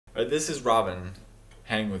This is Robyn.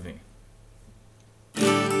 Hang with me.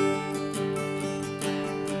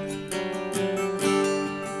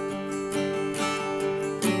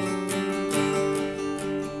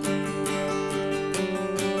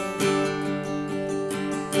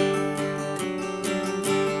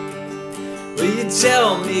 Will you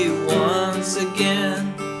tell me once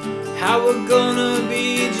again how we're gonna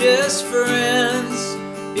be just friends?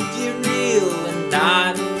 If you're real and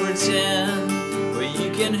not pretend, well,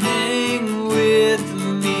 you can hang with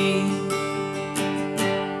me.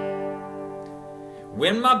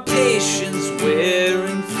 When my patience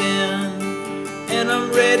wearing thin and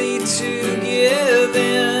I'm ready to give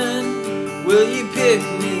in, will you pick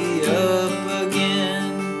me up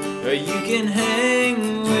again, or you can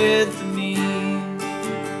hang with me?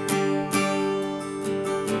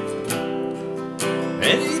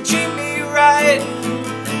 And you treat me right,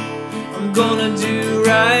 I'm gonna do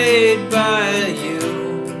right by you.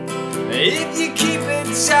 If you keep it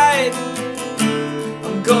tight,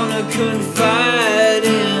 I'm gonna confide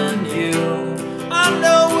in you. I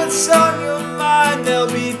know what's on your mind, there'll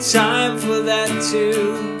be time for that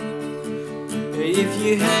too, if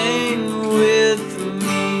you hang with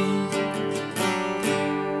me.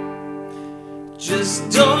 Just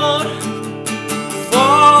don't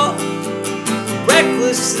fall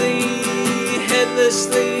recklessly,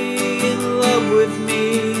 headlessly in love with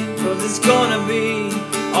me, 'cause it's gonna be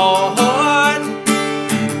a heartbreak,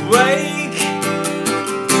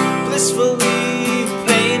 blissfully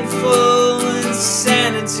painful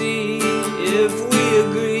insanity. If we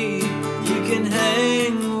agree, you can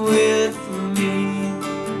hang with me.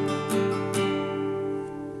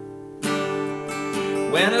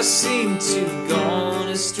 When I seem to have gone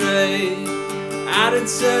astray, out of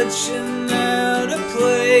touch and out of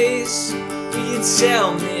place, will you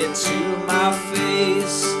tell me to my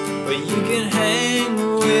face, or you can hang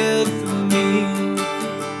with me?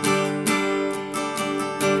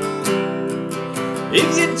 If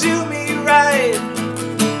you do me right,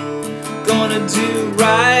 gonna do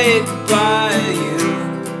right by you.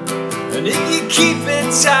 And if you keep it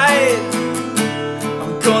tight,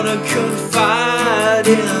 I'm gonna confide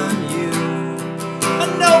in you. I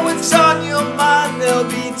know what's on your mind, there'll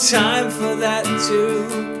be time for that too,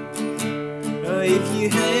 if you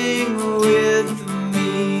hang with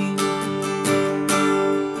me.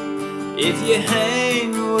 If you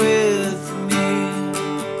hang with me,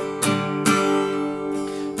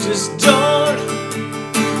 just don't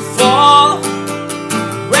fall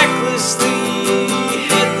recklessly,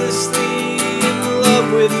 headlessly in love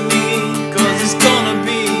with me, 'cause it's gonna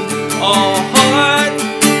be a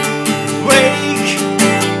heartbreak,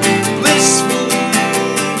 blissfully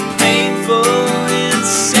painful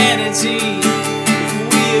insanity. If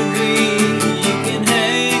we agree, you can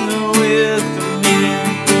hang with me.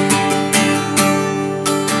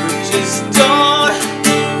 But just don't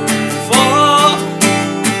fall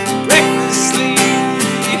recklessly,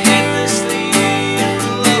 headlessly in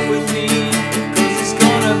love with me, 'cause it's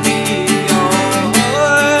gonna be a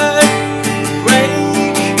heartbreak,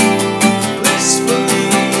 blissfully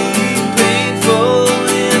painful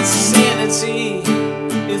insanity.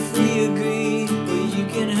 If we agree, well, you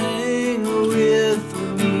can hang with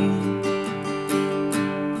me.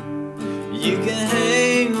 You can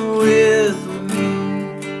hang with me.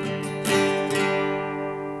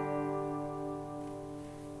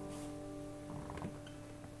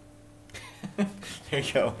 There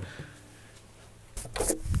you go.